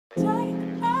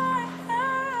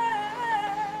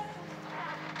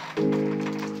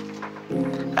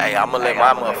Hey, I'ma let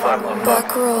my motherfucker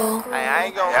Buck roll. Hey, I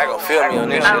ain't gonna feel me on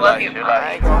this shit. Like,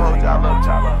 I ain't gonna hold y'all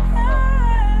up.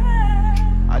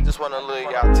 I just wanna let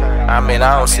y'all turn. I mean,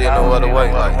 I don't see it no other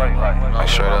way. Like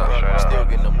straight up. Still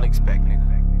getting them licks back, nigga.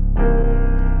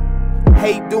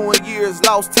 Hate doing years,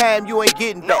 lost time, you ain't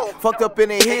getting that. Fucked up in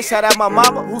the head, shout out my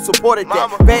mama who supported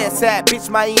that. Bad side, bitch,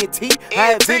 my E.T.T.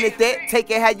 I invented that. Take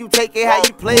it how you take it, how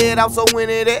you play it, I'm so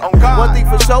winning it. One thing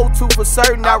for sure, two for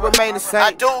certain, I remain the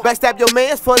same. Backstab your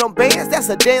mans for them bands, that's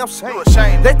a damn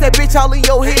shame. Let that bitch all in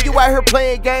your head, you out here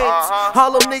playing games.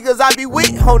 All them niggas I be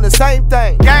with on the same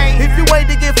thing. If you ain't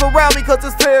to get around me cause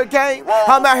it's fair game,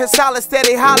 I'm out here solid,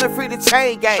 steady, hollering free the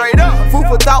chain gang. Food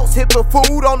for thoughts, hit the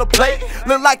food on the plate.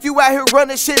 Look like you out here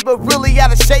running shit but really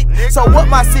out of shape. So what,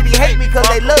 my city hate me cause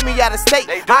they love me out of state.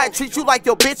 I treat you like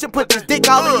your bitch and put this dick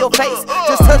all in your face.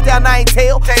 Just touchdown, I ain't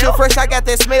tail. Still fresh, I got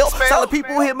that smell. Solid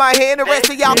people hit my hand, the rest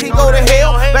of y'all can go to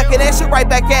hell. Back in that shit, right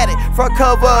back at it. Front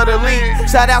cover of the league.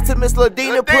 Shout out to Miss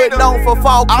Ladina, putting on for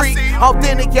Fall Creek.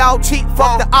 Authentic, y'all cheap.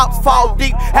 Fuck the ops, fall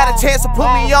deep. Had a chance to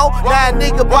put me on, now a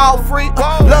nigga ball free.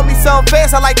 Love me some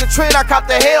fast, I like the trend, I cop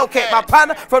the Hellcat. My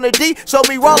partner from the D, show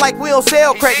me raw like we don't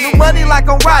sell crack. New money like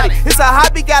I'm Roddy, it's a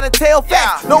hobby, gotta tell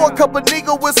facts. Know a couple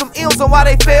niggas with some ills on why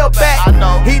they fell back.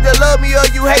 Either love me or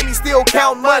you hate me, still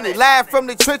count money. Live from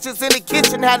the trenches in the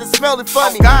kitchen, had it smelling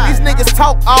funny. These niggas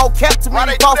talk all cap to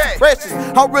me, false impressions.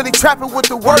 I'm really trapping with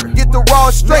the work, get the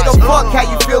raw straight. Don't fuck how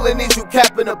you feeling is you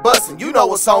capping or bustin'. You know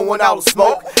what's on when I was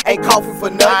smoke, ain't coughing for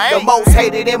nothing. The most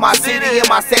hated in my city, in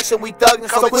my section, we thuggin'.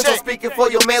 So quit your speaking for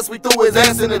your mans, we threw his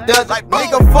ass in the dungeon.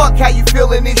 Nigga, fuck how you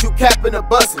feeling is you capping or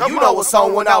bustin'. You know what's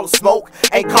on when I was smoke,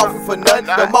 ain't coughing for nothing.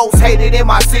 The most hated in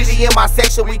my city, in my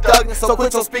section, we thuggin'. So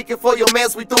quit your speaking for your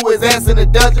mans, we threw his ass in the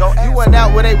dungeon. You went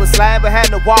out where they was lying behind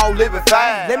the wall, living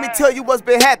fine. Let me tell you what's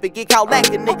been happening, get caught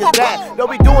lacking, niggas dying.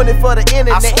 Don't be doing it for the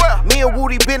internet. Me and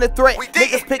Woody been a threat.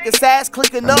 Niggas picking sides,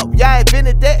 clicking up, y'all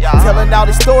invented that. Telling all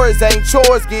these stories ain't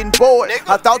chores, getting bored.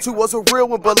 I thought you was a real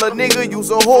one, but little nigga, you's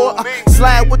a whore.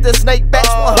 Slide with the snake backs,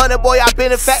 100 boy, I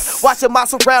been in fact. Watching my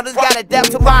surroundings, gotta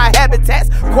adapt to my habitats.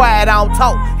 Quiet, I don't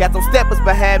talk, got them steppers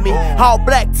behind me. All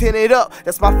black, tinted up,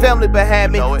 that's my family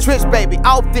behind me. Trench baby,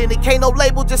 authentic, ain't no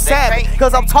label, just savage.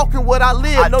 Cause I'm talking what I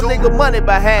live, no nigga money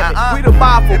behind me. We the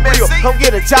mob for real, come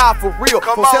get a job for real.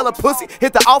 From selling pussy,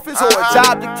 hit the office or a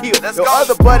job to kill. Your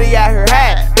other buddy out here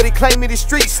hide, but he claim me the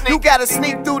streets. You gotta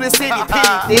sneak through the city,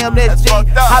 pity, damn that's G.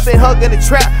 I been hugging the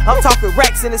trap, I'm talking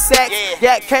racks in the sack.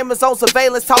 Got cameras on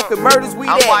surveillance, talking murders, we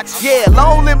that. Yeah,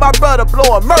 long live my brother,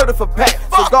 blowing murder for pack.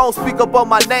 So gon' speak up on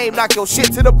my name, knock your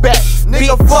shit to the back.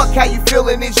 Nigga, fuck how you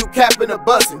feeling is you capping or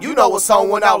bustin'. You know what's on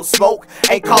when I was smoke,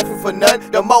 ain't coughing for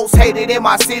nothing. The most hated in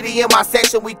my city, in my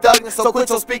section, we thuggin'. So quit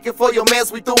your speaking for your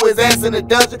mans, we threw his ass in the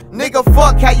dungeon. Nigga,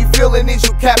 fuck how you feeling is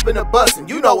you capping or bustin'.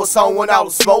 You know what's on when I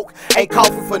was smoke, ain't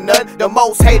coughing for nothing. The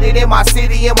most hated in my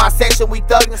city, in my section, we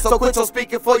thuggin'. So quit your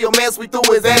speaking for your mans, we threw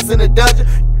his ass in the dungeon.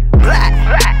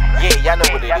 Yeah, y'all know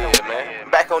what it is, man.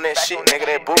 Back on that shit, nigga,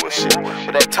 that bullshit.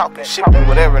 But that talking shit,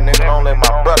 whatever, nigga. Don't let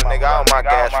my brother, nigga, all my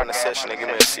guys from the session, nigga, give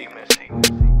me a seat,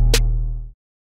 man.